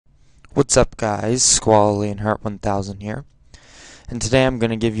What's up guys, Squall Leonhardt 1000 here, and today I'm going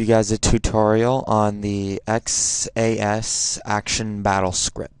to give you guys a tutorial on the XAS action battle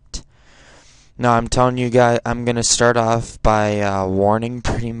script. Now I'm telling you guys, I'm going to start off by warning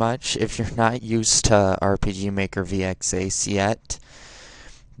pretty much, if you're not used to RPG Maker XAS yet,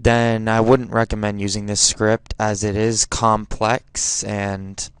 then I wouldn't recommend using this script as it is complex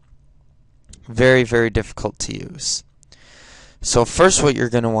and very, very difficult to use. So first what you're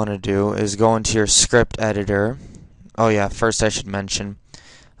going to want to do is go into your script editor. Oh yeah, first I should mention,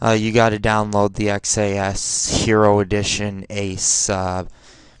 you got to download the XAS Hero Edition Ace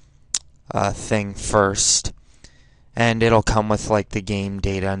thing first. And it'll come with like the game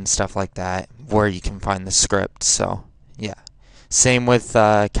data and stuff like that, where you can find the script. So yeah. Same with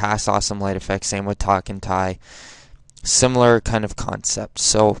Cast Awesome Light Effects, same with Talk and Tie. Similar kind of concept.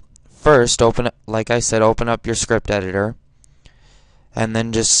 So first, like I said, open up your script editor. And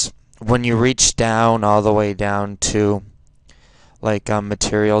then just when you reach down all the way down to like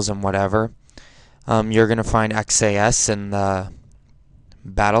materials and whatever, you're going to find XAS in the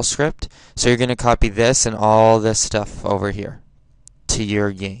battle script. So you're going to copy this and all this stuff over here to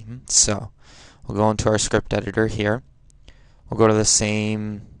your game. So we'll go into our script editor here. We'll go to the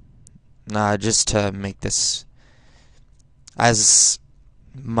same, just to make this as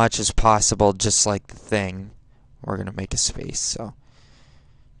much as possible, just like the thing, we're going to make a space. So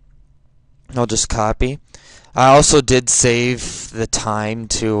I'll just copy. I also did save the time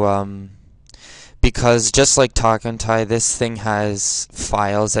to, because just like Talk and Tie, this thing has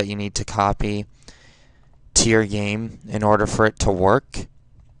files that you need to copy to your game in order for it to work.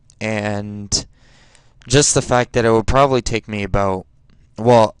 And just the fact that it would probably take me about,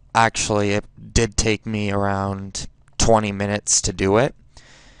 well, actually it did take me around 20 minutes to do it.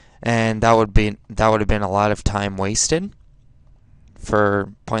 And that would have been a lot of time wasted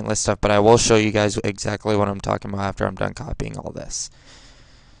for pointless stuff, but I will show you guys exactly what I'm talking about after I'm done copying all this.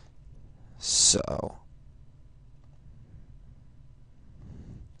 So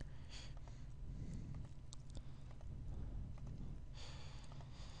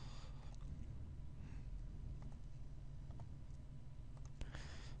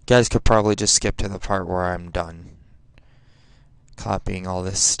you guys could probably just skip to the part where I'm done copying all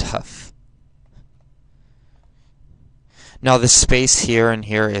this stuff. Now the space here and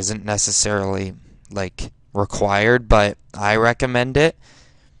here isn't necessarily like required, but I recommend it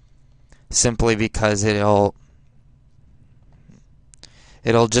simply because it'll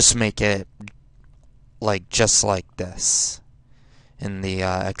just make it like just like this in the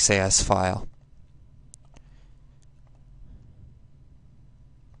XAS file.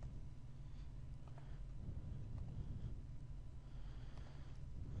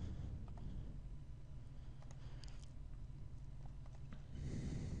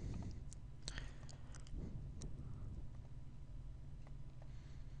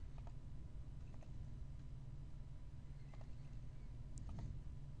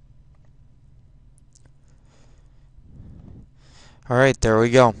 Alright, there we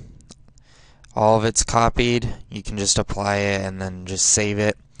go. All of it's copied. You can just apply it and then just save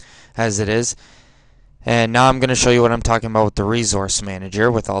it as it is. And now I'm going to show you what I'm talking about with the resource manager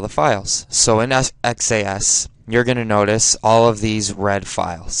with all the files. So in XAS, you're going to notice all of these red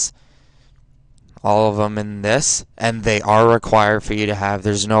files. All of them in this, and they are required for you to have.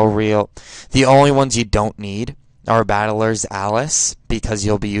 There's no real... The only ones you don't need are Battler's Alice, because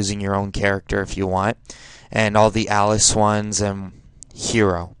you'll be using your own character if you want. And all the Alice ones and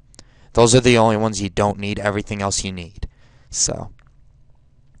Hero. Those are the only ones you don't need. Everything else you need. So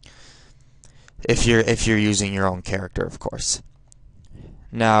if you're using your own character, of course.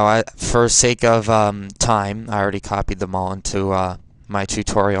 Now, for sake of time, I already copied them all into my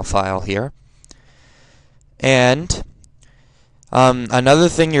tutorial file here. And another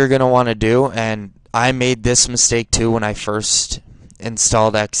thing you're going to want to do, and I made this mistake too when I first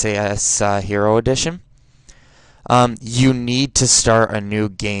installed XAS Hero Edition. You need to start a new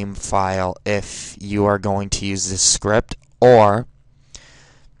game file if you are going to use this script, or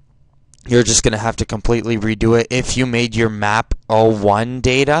you're just going to have to completely redo it. If you made your map 01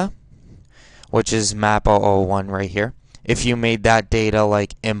 data, which is map 001 right here, if you made that data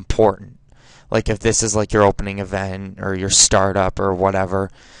like important, like if this is like your opening event or your startup or whatever,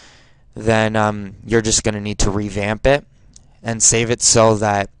 then you're just going to need to revamp it and save it so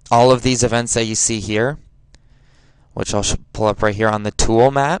that all of these events that you see here, which I'll pull up right here on the tool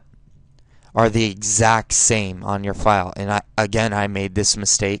map, are the exact same on your file. And I made this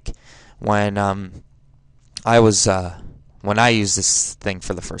mistake when I used this thing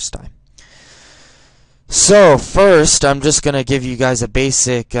for the first time. So first, I'm just going to give you guys a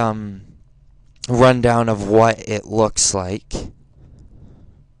basic rundown of what it looks like.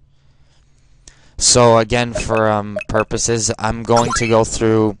 So again, for purposes, I'm going to go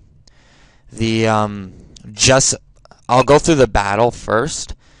through the I'll go through the battle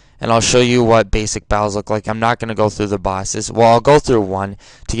first, and I'll show you what basic battles look like. I'm not going to go through the bosses. Well, I'll go through one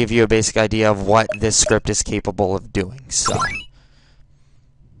to give you a basic idea of what this script is capable of doing. So.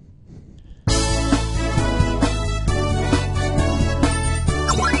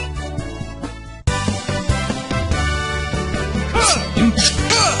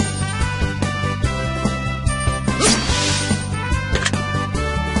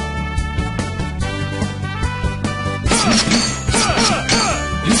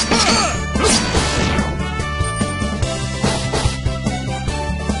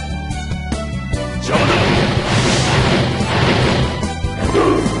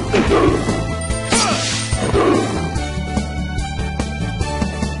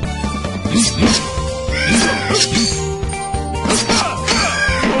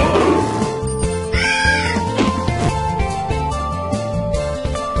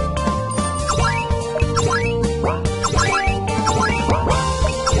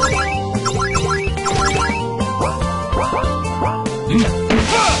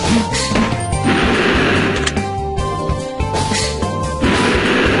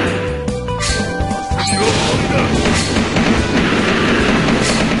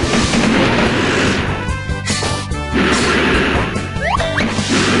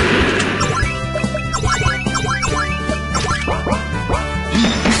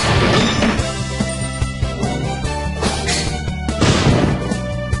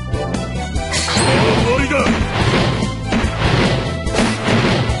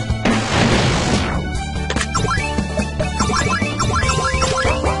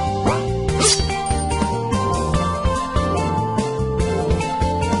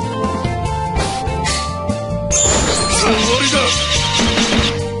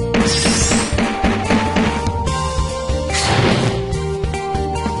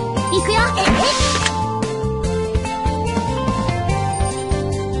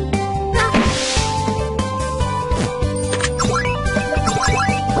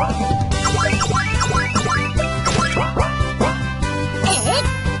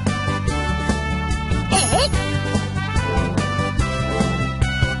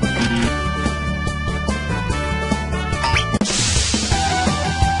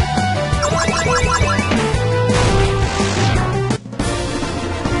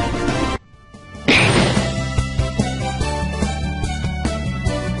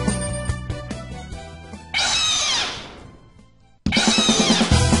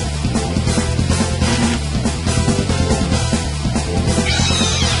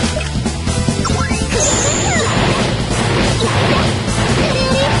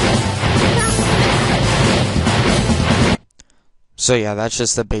 So yeah, that's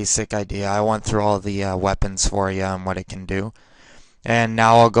just the basic idea. I went through all the weapons for you and what it can do. And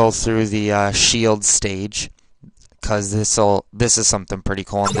now I'll go through the shield stage, because this is something pretty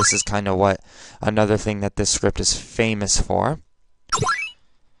cool, and this is kind of what another thing that this script is famous for.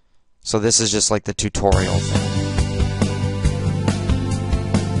 So this is just like the tutorial thing.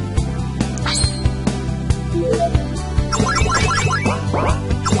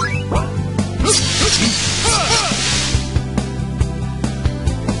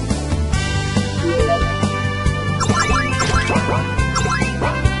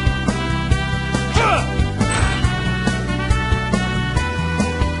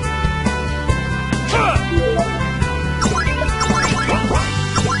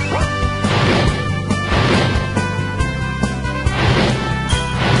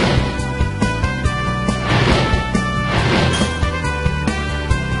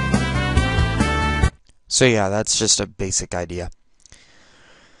 So yeah, that's just a basic idea.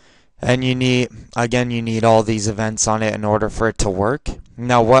 And you need all these events on it in order for it to work.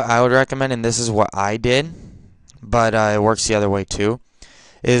 Now what I would recommend, and this is what I did, but it works the other way too,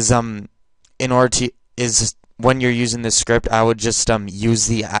 is when you're using this script, I would just use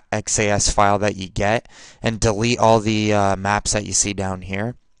the XAS file that you get and delete all the maps that you see down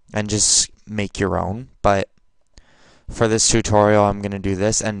here and just make your own. But for this tutorial, I'm going to do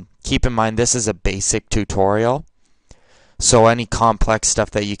this, and keep in mind this is a basic tutorial, so any complex stuff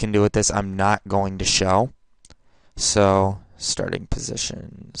that you can do with this I'm not going to show. So starting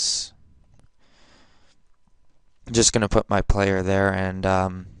positions, I'm just going to put my player there.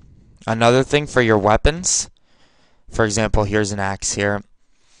 And another thing for your weapons, for example, here's an axe here.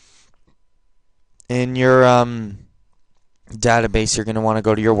 In your database, you're going to want to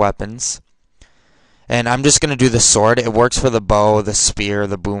go to your weapons, And I'm just going to do the sword. It works for the bow, the spear,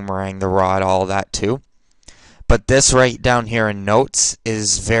 the boomerang, the rod, all that too. But this right down here in notes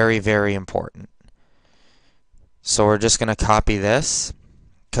is very, very important. So we're just going to copy this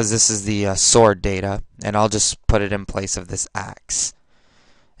because this is the sword data, and I'll just put it in place of this axe.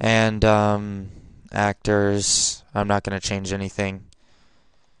 And actors, I'm not going to change anything.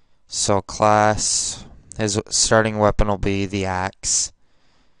 So class, his starting weapon will be the axe.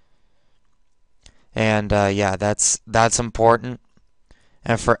 And yeah, that's important.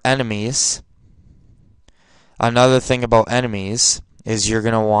 And for enemies, another thing about enemies is you're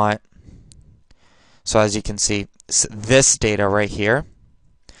going to want, so as you can see, this data right here.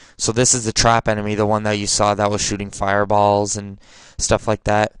 So this is the trap enemy, the one that you saw that was shooting fireballs and stuff like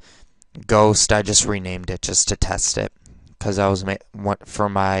that. Ghost, I just renamed it just to test it because I was for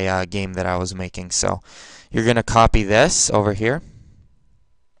my game that I was making. So you're going to copy this over here.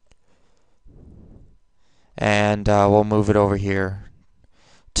 And we'll move it over here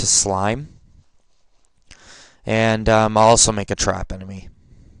to slime. And I'll also make a trap enemy.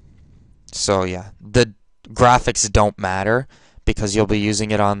 So yeah, the graphics don't matter because you'll be using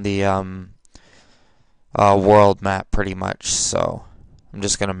it on the world map pretty much. So I'm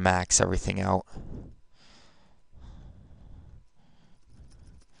just going to max everything out.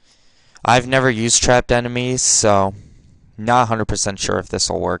 I've never used trapped enemies, so not 100% sure if this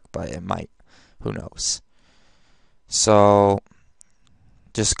will work, but it might. Who knows? So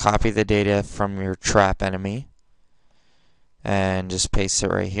just copy the data from your trap enemy and just paste it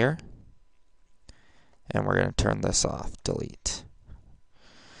right here. And we're going to turn this off, delete.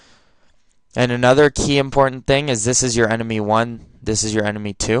 And another key important thing is this is your enemy 1, this is your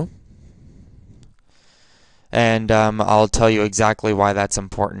enemy 2. And I'll tell you exactly why that's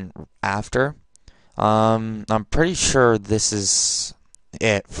important after. I'm pretty sure this is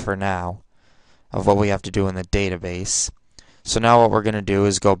it for now of what we have to do in the database. So now what we're going to do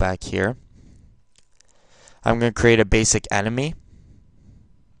is go back here. I'm going to create a basic enemy.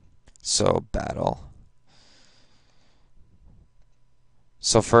 So battle.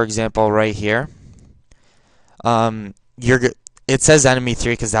 So for example, right here, it says enemy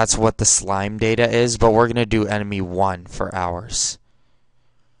 3 because that's what the slime data is, but we're going to do enemy 1 for ours.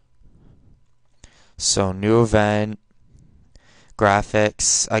 So new event,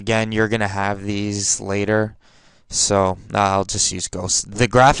 graphics. Again, you're going to have these later, so I'll just use ghost. The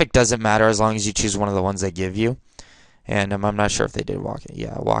graphic doesn't matter as long as you choose one of the ones they give you. And I'm not sure if they did walking.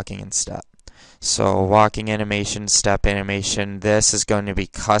 Yeah, walking and step. So walking animation, step animation. This is going to be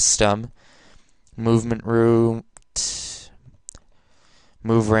custom. Movement route,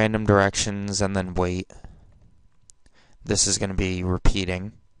 move random directions, and then wait. This is going to be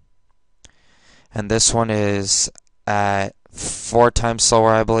repeating. And this one is at 4 times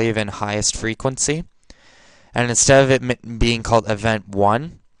slower, I believe, in highest frequency. And instead of it being called event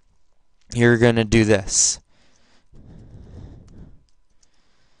 1, you're going to do this.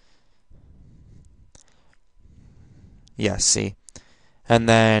 Yes, see? And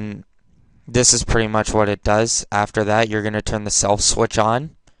then this is pretty much what it does. After that, you're going to turn the self switch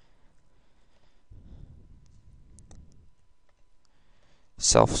on.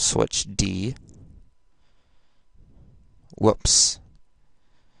 Self switch D. Whoops.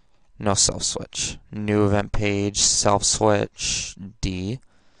 No self switch. New event page, self switch D.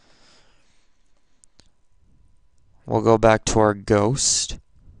 We'll go back to our ghost.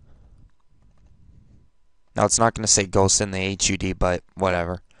 Now it's not going to say ghost in the HUD, but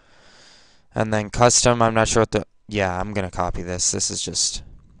whatever. And then custom, I'm not sure what the... Yeah, I'm going to copy this. This is just...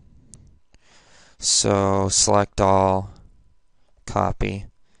 So select all, copy.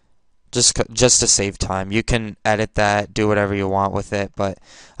 Just to save time. You can edit that, do whatever you want with it, but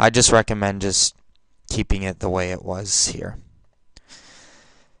I just recommend just keeping it the way it was here.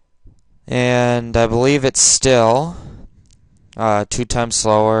 And I believe it's still 2 times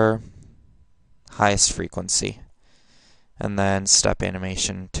slower, highest frequency, and then step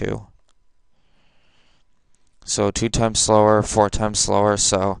animation 2. So 2 times slower, 4 times slower.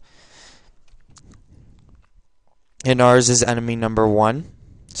 So in ours is enemy number 1.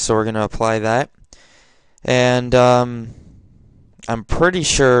 So we're going to apply that. And I'm pretty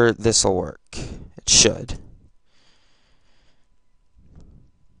sure this will work. It should.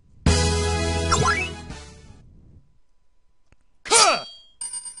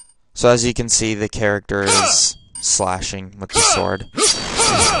 So as you can see, the character is slashing with the sword.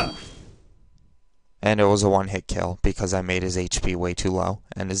 And it was a one-hit kill because I made his HP way too low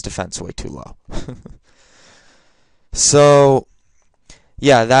and his defense way too low. So,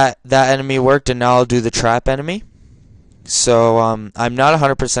 yeah, that enemy worked, and now I'll do the trap enemy. So I'm not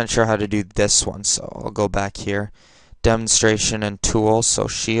 100% sure how to do this one, so I'll go back here. Demonstration and tools, so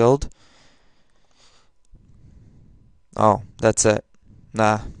shield. Oh, that's it.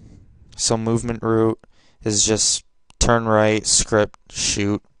 Nah. So movement root is just turn right, script,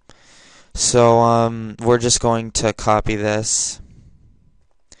 shoot. So we're just going to copy this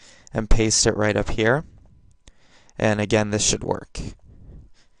and paste it right up here. And again, this should work.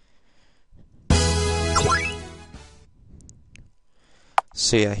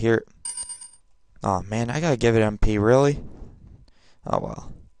 So yeah, here. Oh man, I gotta give it MP, really? Oh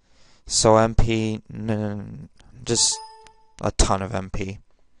well. So MP, just a ton of MP.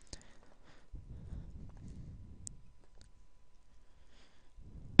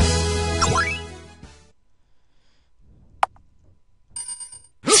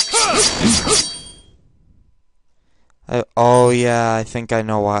 Oh yeah, I think I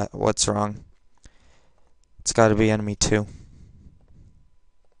know what's wrong. It's got to be enemy 2.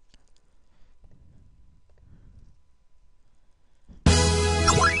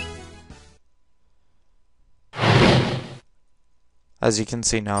 As you can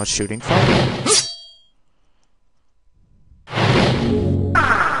see now, it's shooting fire.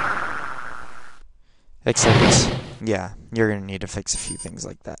 Except, yeah, you're going to need to fix a few things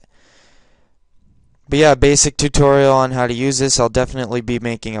like that. But yeah, basic tutorial on how to use this. I'll definitely be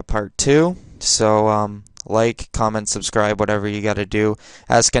making a part 2. So, like, comment, subscribe, whatever you got to do.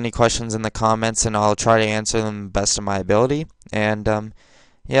 Ask any questions in the comments, and I'll try to answer them the best of my ability. And,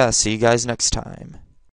 yeah, see you guys next time.